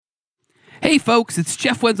Hey folks, it's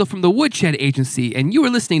Jeff Wenzel from the Woodshed Agency, and you are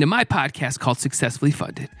listening to my podcast called Successfully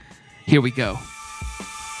Funded. Here we go.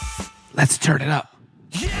 Let's turn it up.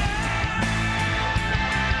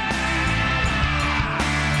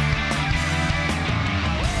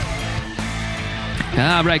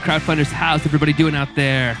 All right, crowdfunders, how's everybody doing out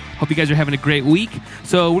there? Hope you guys are having a great week.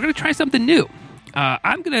 So we're going to try something new.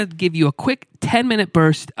 I'm going to give you a quick 10-minute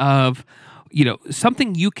burst of,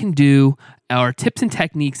 something you can do or tips and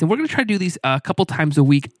techniques. And we're going to try to do these a couple times a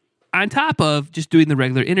week on top of just doing the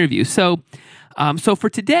regular interview. So for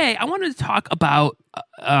today, I wanted to talk about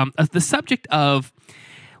the subject of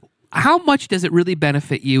how much does it really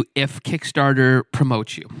benefit you if Kickstarter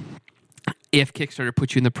promotes you? If Kickstarter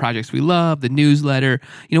puts you in the projects we love, the newsletter,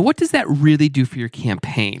 what does that really do for your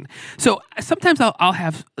campaign? So sometimes I'll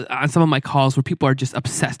have on some of my calls where people are just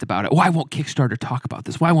obsessed about it. Why won't Kickstarter talk about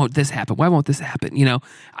this? Why won't this happen? Why won't this happen?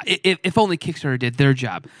 If only Kickstarter did their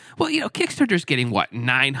job. Well, Kickstarter's getting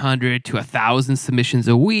 900 to 1,000 submissions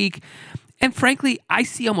a week. And frankly, I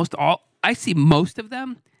see most of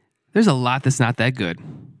them. There's a lot that's not that good,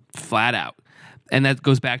 flat out. And that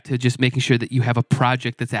goes back to just making sure that you have a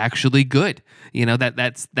project that's actually good.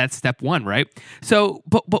 That's step one, right? So,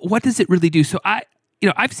 but what does it really do? So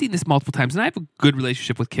I've seen this multiple times, and I have a good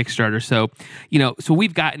relationship with Kickstarter. So, so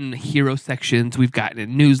we've gotten hero sections, we've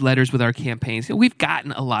gotten newsletters with our campaigns. We've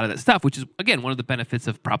gotten a lot of that stuff, which is, again, one of the benefits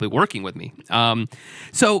of probably working with me.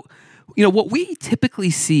 What we typically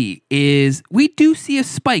see is we do see a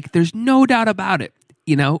spike. There's no doubt about it.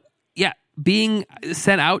 Being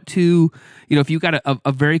sent out to, if you've got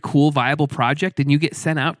a very cool, viable project and you get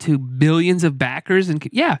sent out to billions of backers, and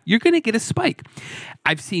you're going to get a spike.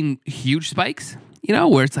 I've seen huge spikes,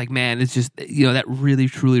 where it's like, man, it's just, that really,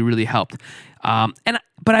 truly, really helped. But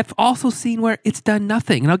I've also seen where it's done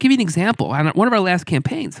nothing. And I'll give you an example. On one of our last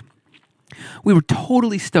campaigns, we were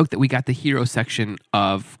totally stoked that we got the hero section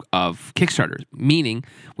of Kickstarter, meaning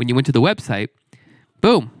when you went to the website,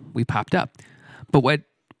 boom, we popped up. But what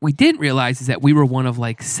we didn't realize is that we were one of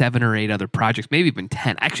like 7 or 8 other projects, maybe even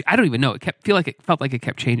 10. Actually, I don't even know. It felt like it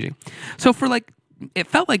kept changing. So for it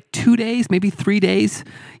felt like 2 days, maybe 3 days,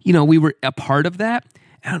 we were a part of that.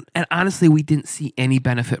 And honestly, we didn't see any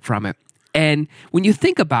benefit from it. And when you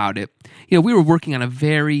think about it, we were working on a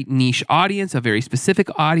very niche audience, a very specific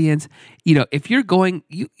audience. If you're going,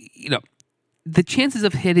 the chances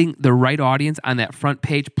of hitting the right audience on that front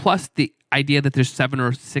page, plus the idea that there's 7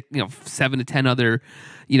 or 6, 7 to 10 other,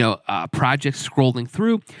 projects scrolling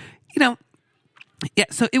through, so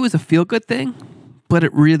it was a feel-good thing, but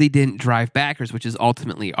it really didn't drive backers, which is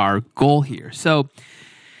ultimately our goal here. So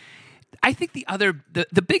I think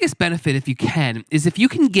the biggest benefit, if you can, is if you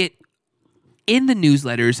can get in the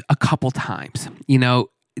newsletters a couple times.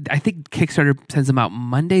 I think Kickstarter sends them out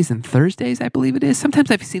Mondays and Thursdays, I believe it is. Sometimes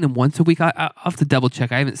I've seen them once a week. I'll have to double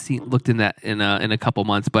check. I haven't looked in that in a couple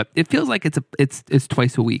months, but it feels like it's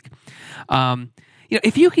twice a week.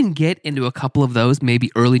 If you can get into a couple of those, maybe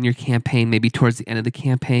early in your campaign, maybe towards the end of the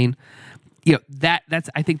campaign,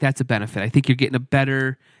 I think that's a benefit. I think you're getting a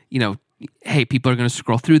better, hey, people are going to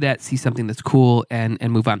scroll through that, see something that's cool, and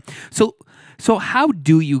move on. So how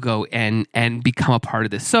do you go and become a part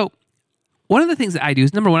of this? So one of the things that I do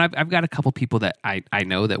is, number one, I've got a couple people that I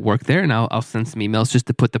know that work there, and I'll send some emails just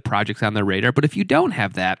to put the projects on their radar. But if you don't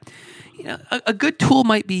have that, a good tool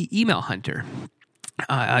might be Email Hunter.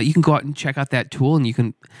 You can go out and check out that tool, and you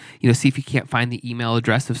can, see if you can't find the email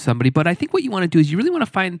address of somebody. But I think what you want to do is you really want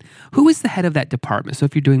to find who is the head of that department. So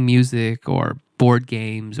if you're doing music or board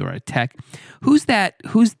games or a tech, who's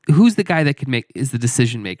the guy that is the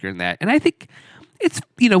decision maker in that? And I think it's,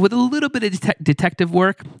 with a little bit of detective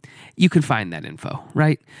work, you can find that info,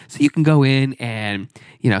 right? So you can go in and,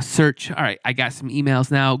 search, all right, I got some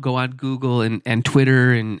emails now, go on Google and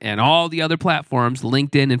Twitter and all the other platforms,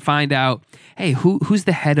 LinkedIn, and find out, hey, who's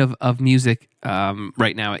the head of music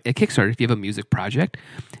right now at Kickstarter? If you have a music project,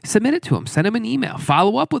 submit it to them, send them an email,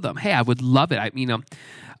 follow up with them. Hey, I would love it.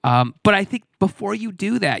 But I think before you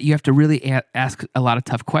do that, you have to really ask a lot of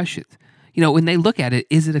tough questions. When they look at it,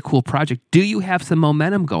 is it a cool project? Do you have some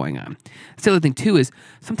momentum going on? That's the other thing, too, is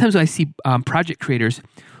sometimes I see project creators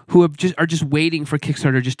who are just waiting for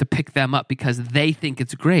Kickstarter just to pick them up because they think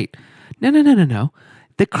it's great. No.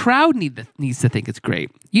 The crowd needs to think it's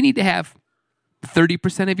great. You need to have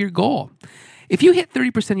 30% of your goal. If you hit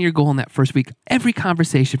 30% of your goal in that first week, every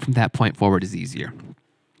conversation from that point forward is easier.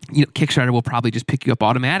 Kickstarter will probably just pick you up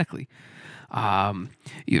automatically.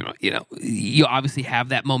 You obviously have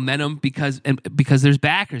that momentum because there's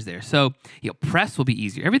backers there. So, press will be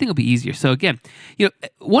easier. Everything will be easier. So again,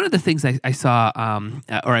 one of the things I saw,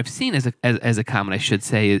 or I've seen as a comment, I should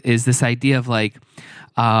say, is this idea of like,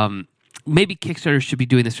 maybe Kickstarter should be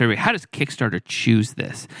doing this for everybody. How does Kickstarter choose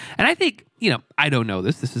this? And I think, I don't know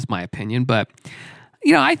this. This is my opinion, but,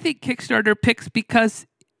 I think Kickstarter picks because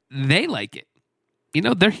they like it.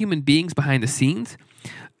 They're human beings behind the scenes.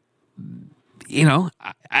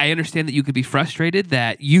 I understand that you could be frustrated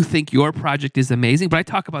that you think your project is amazing, but I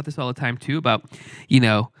talk about this all the time too, about,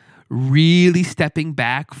 really stepping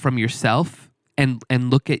back from yourself and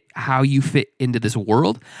look at how you fit into this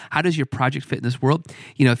world. How does your project fit in this world?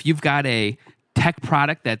 If you've got a tech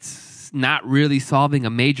product that's not really solving a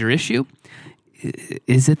major issue,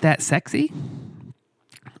 is it that sexy?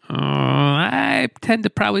 I tend to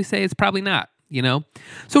probably say it's probably not,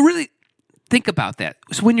 So really think about that.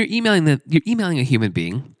 So when you're emailing a human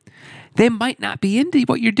being, they might not be into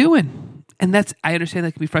what you're doing. And I understand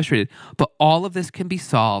that can be frustrated, but all of this can be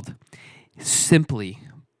solved simply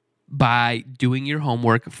by doing your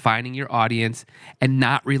homework, finding your audience, and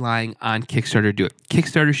not relying on Kickstarter to do it.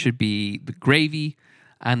 Kickstarter should be the gravy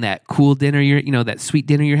on that cool dinner that sweet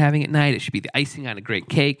dinner you're having at night. It should be the icing on a great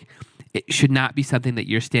cake. It should not be something that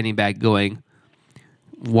you're standing back going,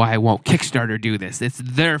 why won't Kickstarter do this? It's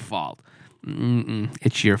their fault.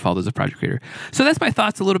 It's your fault as a project creator. So that's my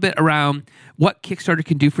thoughts a little bit around what Kickstarter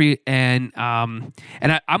can do for you, and I'm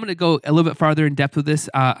going to go a little bit farther in depth with this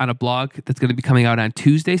on a blog that's going to be coming out on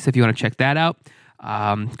Tuesday. So if you want to check that out,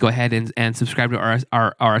 go ahead and subscribe to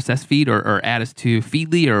our RSS feed or add us to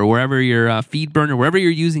Feedly or wherever your feed burner, wherever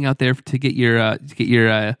you're using out there to get your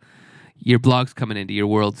blogs coming into your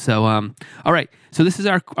world. So all right, so this is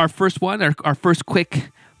our first one, our first quick.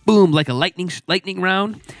 Boom, like a lightning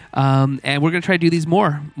round. And we're going to try to do these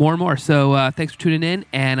more and more. So thanks for tuning in,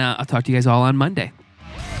 and I'll talk to you guys all on Monday.